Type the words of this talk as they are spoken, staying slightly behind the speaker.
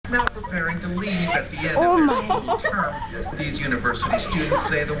now preparing to leave at the end of their school term. These university students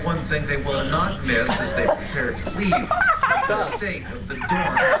say the one thing they will not miss as they prepare to leave is the state of the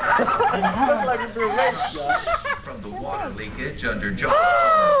dorm. From the water leakage under John.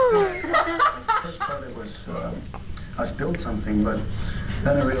 I first thought it was I spilled something, but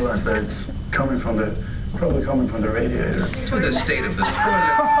then I realized that it's probably coming from the radiator. To the state of the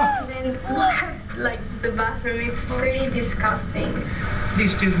toilets. Like the bathroom, it's pretty disgusting.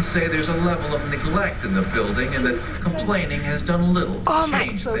 These students say there's a level of neglect in the building and that complaining has done little to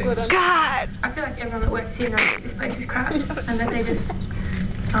change things. God! I feel like everyone that works here knows that this place is crap and that they just,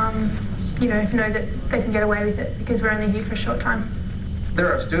 know that they can get away with it because we're only here for a short time.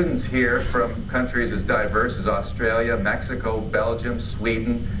 There are students here from countries as diverse as Australia, Mexico, Belgium,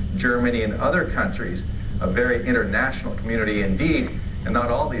 Sweden, Germany, and other countries. A very international community indeed, and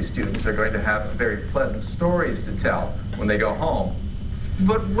not all these students are going to have very pleasant stories to tell when they go home.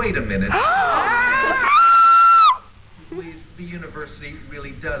 But wait a minute. Believes the university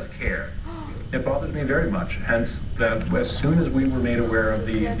really does care. It bothered me very much, hence that as soon as we were made aware of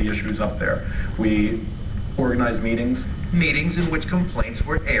the issues up there, we organized meetings. Meetings in which complaints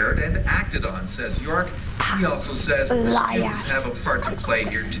were aired and acted on, says Yorke. He also says students have a part to play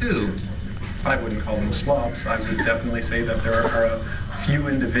here too. I wouldn't call them slobs. I would definitely say that there are a few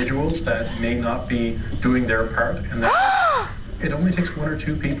individuals that may not be doing their part, and that it only takes one or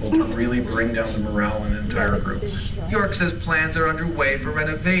two people to really bring down the morale in an entire group. Yorke says plans are underway for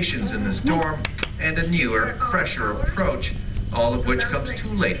renovations in this dorm and a newer, fresher approach, all of which comes too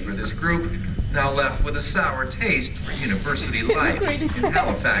late for this group, now left with a sour taste for university life in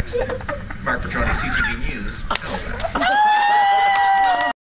Halifax. Mark Petroni, CTV News, Halifax.